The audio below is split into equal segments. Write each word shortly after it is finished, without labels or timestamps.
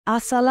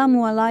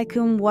Assalamu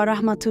alaikum wa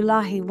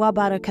rahmatullahi wa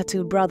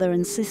barakatuh, brother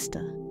and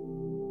sister.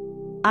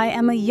 I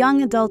am a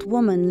young adult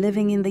woman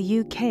living in the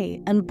UK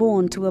and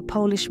born to a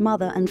Polish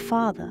mother and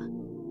father.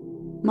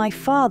 My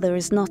father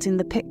is not in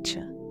the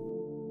picture.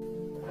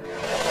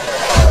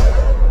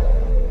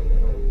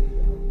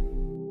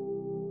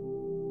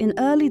 In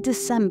early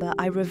December,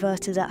 I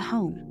reverted at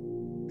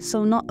home,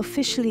 so not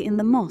officially in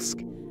the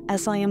mosque,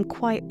 as I am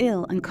quite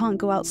ill and can't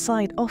go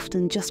outside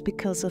often just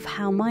because of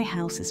how my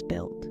house is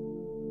built.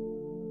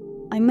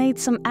 I made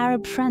some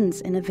Arab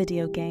friends in a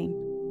video game,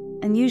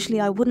 and usually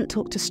I wouldn't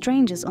talk to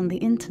strangers on the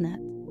internet.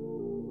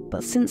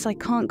 But since I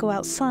can't go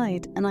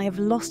outside and I have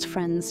lost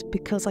friends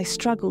because I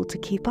struggle to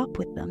keep up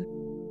with them,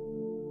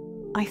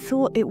 I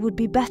thought it would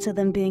be better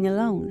than being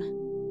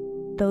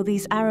alone, though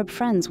these Arab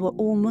friends were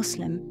all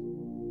Muslim.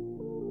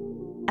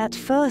 At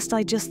first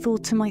I just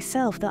thought to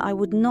myself that I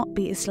would not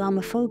be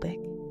Islamophobic.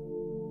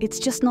 It's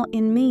just not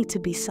in me to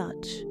be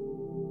such.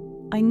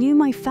 I knew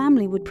my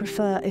family would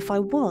prefer if I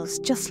was,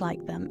 just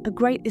like them, a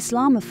great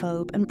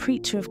Islamophobe and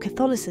preacher of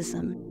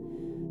Catholicism,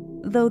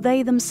 though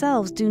they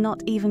themselves do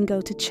not even go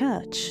to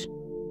church.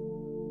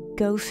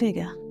 Go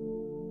figure.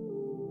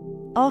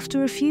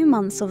 After a few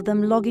months of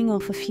them logging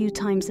off a few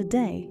times a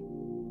day,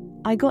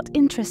 I got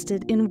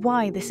interested in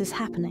why this is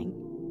happening,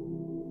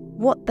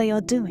 what they are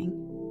doing.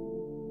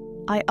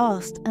 I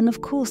asked, and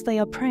of course they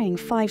are praying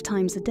 5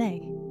 times a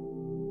day.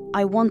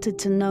 I wanted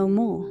to know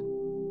more.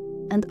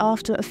 And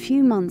after a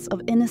few months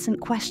of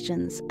innocent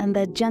questions and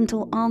their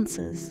gentle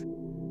answers,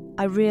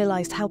 I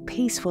realized how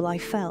peaceful I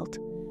felt,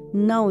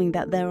 knowing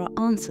that there are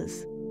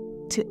answers.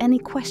 To any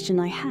question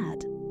I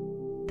had,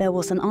 there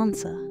was an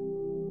answer.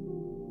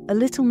 A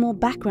little more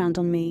background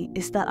on me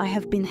is that I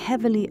have been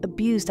heavily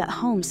abused at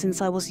home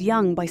since I was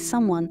young by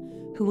someone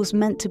who was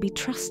meant to be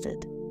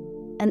trusted,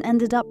 and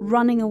ended up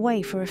running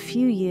away for a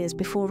few years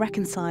before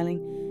reconciling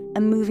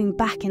and moving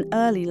back in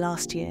early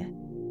last year.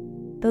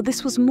 Though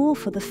this was more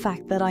for the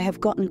fact that I have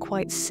gotten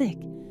quite sick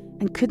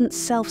and couldn't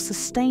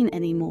self-sustain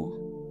anymore.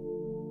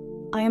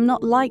 I am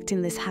not liked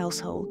in this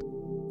household.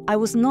 I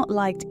was not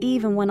liked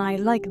even when I,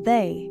 like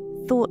they,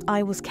 thought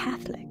I was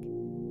Catholic.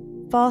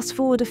 Fast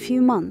forward a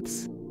few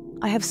months,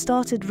 I have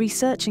started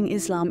researching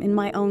Islam in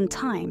my own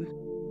time.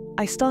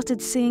 I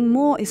started seeing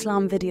more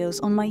Islam videos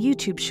on my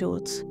YouTube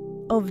shorts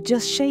of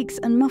just sheikhs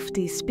and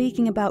muftis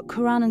speaking about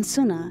Quran and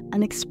Sunnah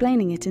and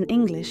explaining it in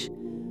English,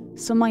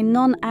 so my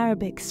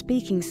non-Arabic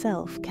speaking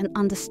self can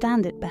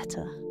understand it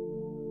better.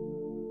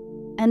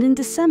 And in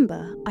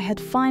December, I had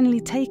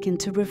finally taken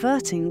to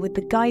reverting with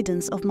the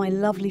guidance of my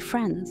lovely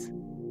friends.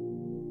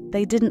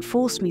 They didn't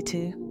force me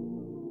to.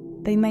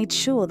 They made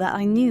sure that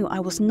I knew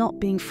I was not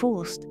being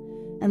forced,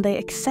 and they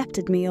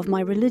accepted me of my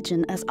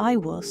religion as I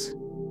was.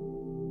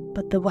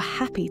 But they were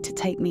happy to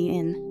take me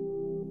in.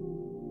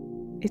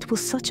 It was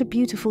such a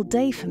beautiful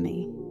day for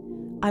me.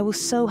 I was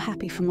so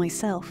happy for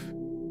myself.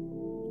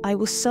 I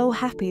was so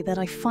happy that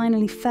I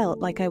finally felt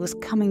like I was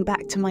coming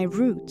back to my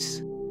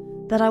roots,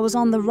 that I was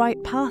on the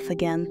right path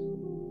again.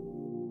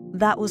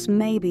 That was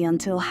maybe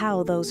until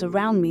how those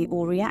around me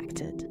all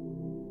reacted.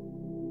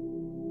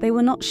 They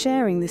were not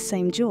sharing this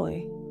same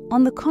joy.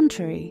 On the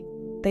contrary,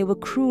 they were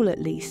cruel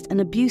at least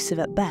and abusive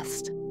at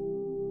best.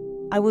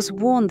 I was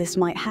warned this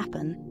might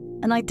happen,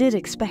 and I did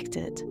expect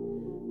it,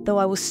 though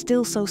I was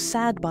still so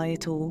sad by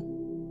it all.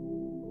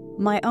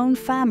 My own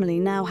family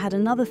now had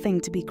another thing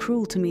to be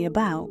cruel to me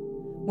about,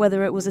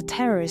 whether it was a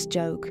terrorist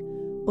joke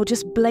or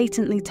just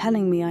blatantly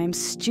telling me I am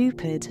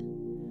stupid.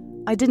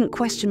 I didn't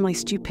question my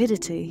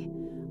stupidity.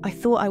 I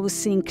thought I was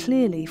seeing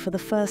clearly for the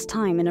first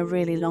time in a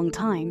really long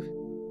time.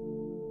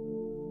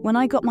 When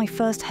I got my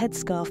first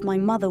headscarf, my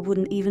mother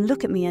wouldn't even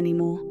look at me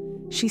anymore.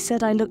 She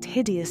said I looked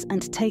hideous and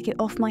to take it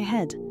off my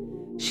head.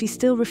 She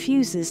still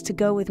refuses to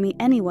go with me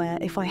anywhere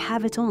if I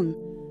have it on,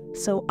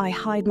 so I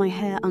hide my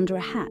hair under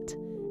a hat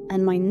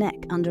and my neck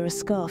under a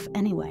scarf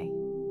anyway.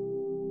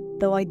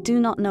 Though I do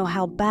not know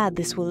how bad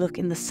this will look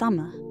in the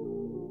summer.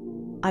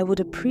 I would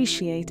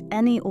appreciate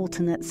any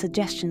alternate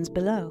suggestions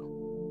below.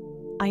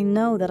 I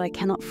know that I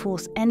cannot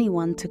force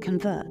anyone to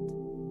convert.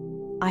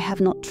 I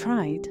have not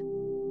tried.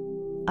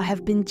 I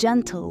have been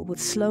gentle with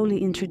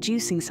slowly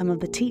introducing some of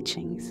the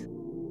teachings.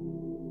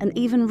 And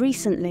even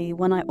recently,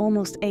 when I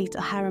almost ate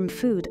a haram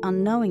food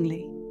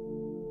unknowingly,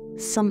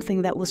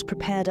 something that was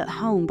prepared at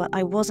home but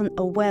I wasn't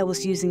aware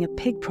was using a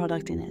pig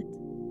product in it,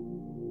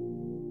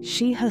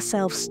 she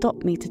herself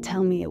stopped me to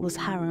tell me it was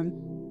haram.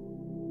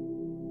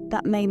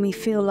 That made me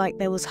feel like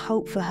there was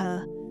hope for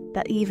her,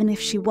 that even if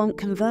she won't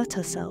convert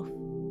herself,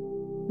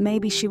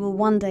 maybe she will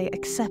one day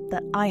accept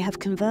that I have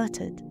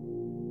converted.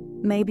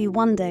 Maybe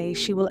one day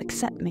she will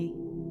accept me.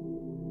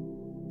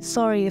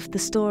 Sorry if the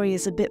story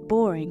is a bit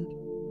boring,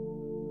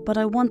 but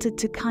I wanted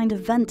to kind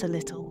of vent a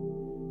little,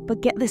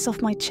 but get this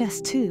off my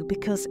chest too,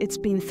 because it's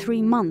been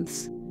 3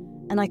 months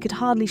and I could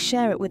hardly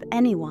share it with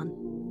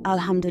anyone,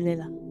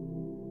 alhamdulillah.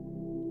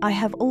 I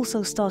have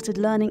also started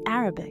learning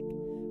Arabic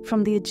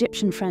from the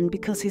Egyptian friend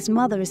because his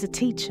mother is a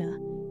teacher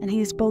and he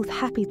is both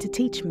happy to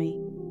teach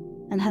me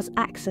and has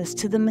access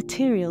to the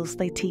materials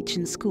they teach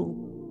in school.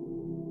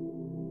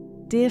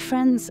 Dear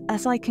friends,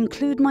 as I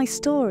conclude my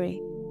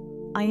story,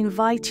 I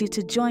invite you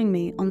to join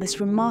me on this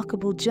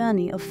remarkable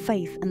journey of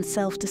faith and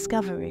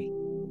self-discovery.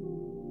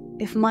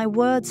 If my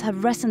words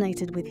have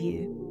resonated with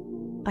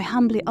you, I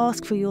humbly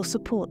ask for your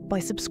support by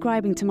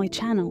subscribing to my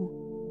channel,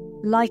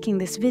 liking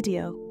this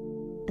video,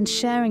 and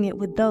sharing it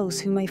with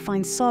those who may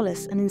find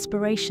solace and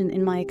inspiration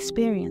in my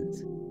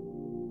experience.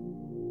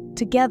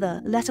 Together,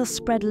 let us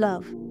spread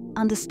love,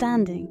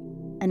 understanding,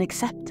 and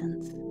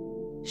acceptance.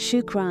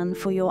 Shukran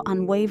for your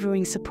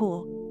unwavering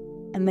support,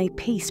 and may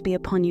peace be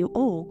upon you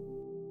all.